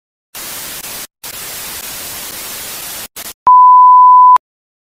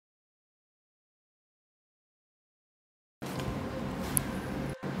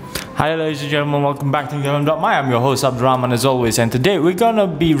Hi ladies and gentlemen, welcome back to Gundam.my. I'm your host Abdurrahman as always, and today we're gonna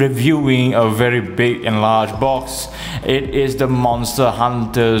be reviewing a very big and large box. It is the Monster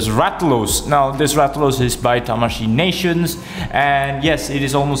Hunters Rathlos. Now this Rathlos is by Tamashii Nations, and yes, it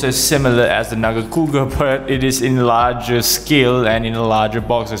is almost as similar as the Nagakuga, but it is in larger scale and in a larger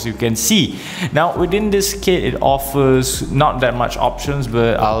box, as you can see. Now within this kit it offers not that much options,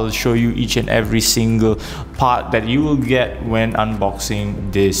 but I'll show you each and every single part that you will get when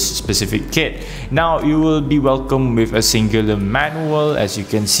unboxing this specific kit. Now you will be welcomed with a singular manual, as you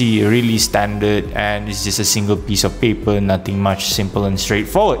can see, really standard, and it's just a single piece of paper, nothing much, simple and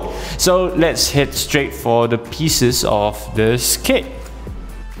straightforward. So let's head straight for the pieces of this kit.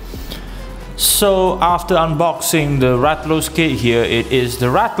 So after unboxing the Rathlos kit, here it is the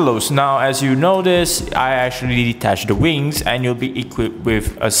Rathlos. Now as you notice, I actually detached the wings and you'll be equipped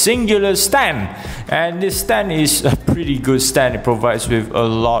with a singular stand, and this stand is a pretty good stand. It provides with a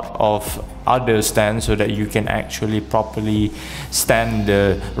lot of other stands so that you can actually properly stand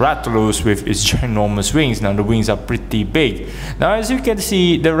the Rathlos with its ginormous wings. Now the wings are pretty big. Now as you can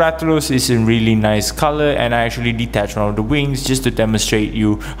see, the Rathlos is in really nice color, and I actually detached one of the wings just to demonstrate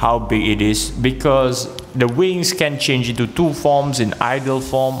you how big it is, because the wings can change into two forms, in idle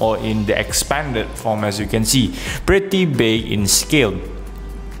form or in the expanded form. As you can see, pretty big in scale.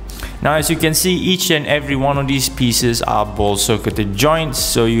 Now as you can see, each and every one of these pieces are ball circuited joints,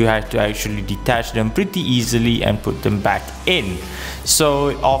 so you have to actually detach them pretty easily and put them back in. So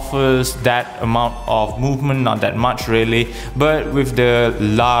it offers that amount of movement, not that much really, but with the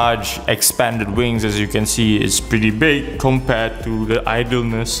large expanded wings, as you can see, it's pretty big compared to the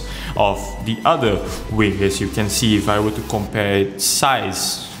idleness of the other wing. As you can see, if I were to compare its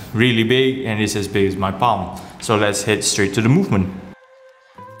size, really big, and it's as big as my palm. So let's head straight to the movement.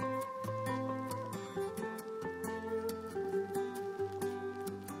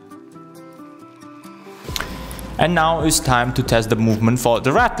 And now it's time to test the movement for the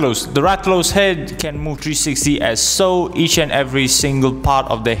Rathlos. The Rathlos head can move 360 as so. Each and every single part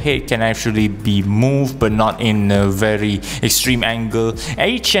of the head can actually be moved, but not in a very extreme angle.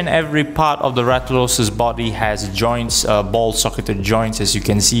 Each and every part of the Rathlos' body has joints, ball socketed joints, as you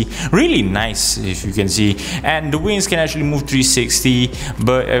can see. Really nice, if you can see. And the wings can actually move 360,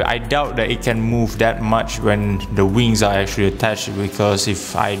 but I doubt that it can move that much when the wings are actually attached, because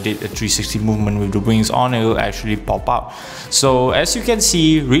if I did a 360 movement with the wings on, it will actually pop out. So as you can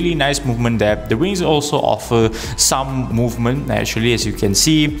see, really nice movement there. The wings also offer some movement, actually, as you can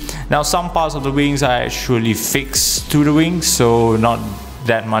see. Now some parts of the wings are actually fixed to the wings, so not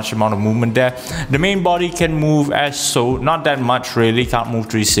that much amount of movement there. The main body can move as so, not that much really, can't move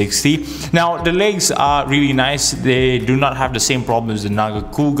 360. Now the legs are really nice. They do not have the same problems as the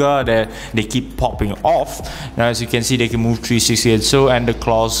Nagakuga that they keep popping off. Now as you can see, they can move 360 and so, and the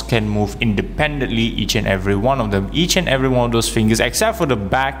claws can move independently, each and every one of them. Each and every one of those fingers, except for the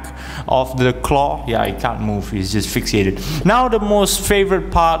back of the claw, yeah, it can't move, it's just fixated. Now the most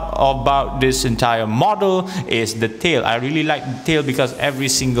favorite part about this entire model is the tail. I really like the tail because every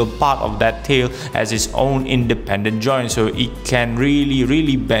single part of that tail has its own independent joint, so it can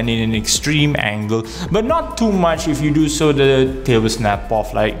really bend in an extreme angle, but not too much. If you do so, the tail will snap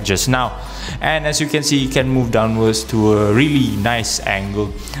off like just now. And as you can see, it can move downwards to a really nice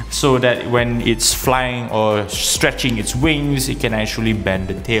angle, so that when it's flying or stretching its wings, it can actually bend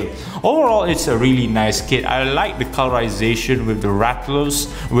the tail. Overall, it's a really nice kit. I like the colorization with the Rathlos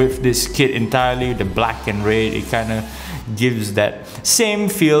with this kit entirely, the black and red. It kind of gives that same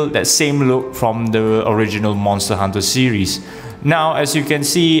feel, that same look from the original Monster Hunter series. Now as you can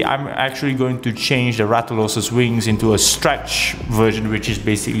see, I'm actually going to change the Rathlos' wings into a stretch version, which is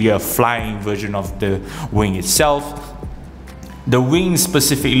basically a flying version of the wing itself. The wing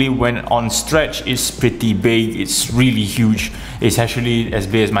specifically, when on stretch, is pretty big. It's really huge. It's actually as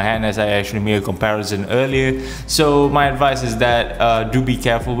big as my hand, as I actually made a comparison earlier. So my advice is that do be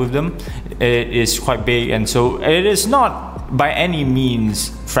careful with them. It is quite big, and so it is not by any means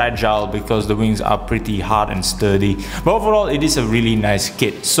fragile, because the wings are pretty hard and sturdy. But overall, it is a really nice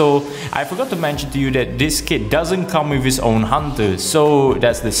kit. So I forgot to mention to you that this kit doesn't come with its own hunter, so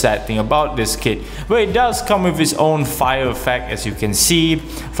that's the sad thing about this kit. But it does come with its own fire effect. As you can see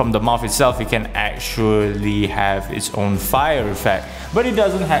from the mouth itself, it can actually have its own fire effect, but it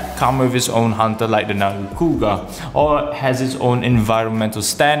doesn't come with its own hunter like the Nagakuga, or has its own environmental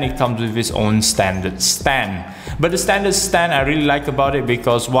stand. It comes with its own standard stand. But the standard stand I really like about it,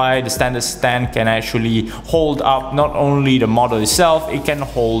 because why? The standard stand can actually hold up not only the model itself, it can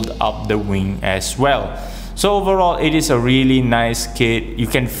hold up the wing as well. So overall, it is a really nice kit. You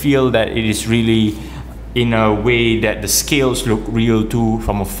can feel that it is really in a way that the scales look real too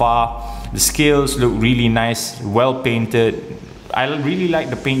from afar. The scales look really nice, well painted. I really like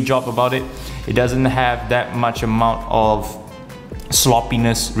the paint job about it. It doesn't have that much amount of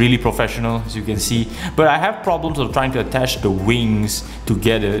sloppiness, really professional as you can see. But I have problems of trying to attach the wings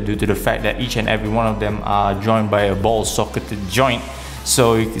together due to the fact that each and every one of them are joined by a ball socketed joint.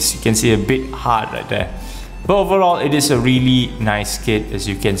 So you can see a bit hard right there. But overall, it is a really nice kit. As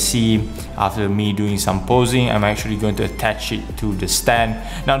you can see, after me doing some posing, I'm actually going to attach it to the stand.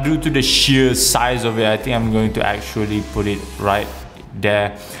 Now, due to the sheer size of it, I think I'm going to actually put it right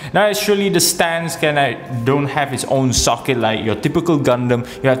there. Now, actually, the stands don't have its own socket like your typical Gundam.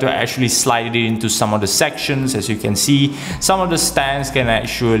 You have to actually slide it into some of the sections. As you can see, some of the stands can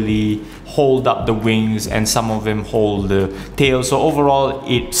actually hold up the wings and some of them hold the tail. So overall,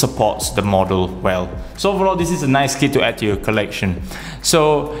 it supports the model well. So overall, this is a nice kit to add to your collection.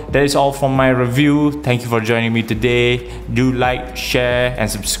 So that is all from my review. Thank you for joining me today. Do like, share and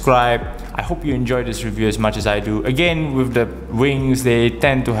subscribe. I hope you enjoyed this review as much as I do. Again, with the wings, they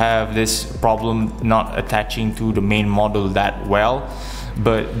tend to have this problem not attaching to the main model that well.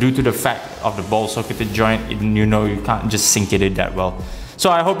 But due to the fact of the ball socketed joint, you know, you can't just sink it in that well. So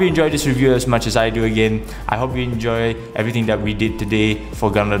I hope you enjoyed this review as much as I do. Again, I hope you enjoy everything that we did today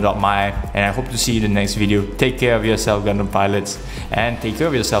for Gundam.my, and I hope to see you in the next video. Take care of yourself, Gundam pilots, and take care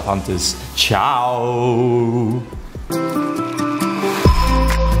of yourself, hunters. Ciao!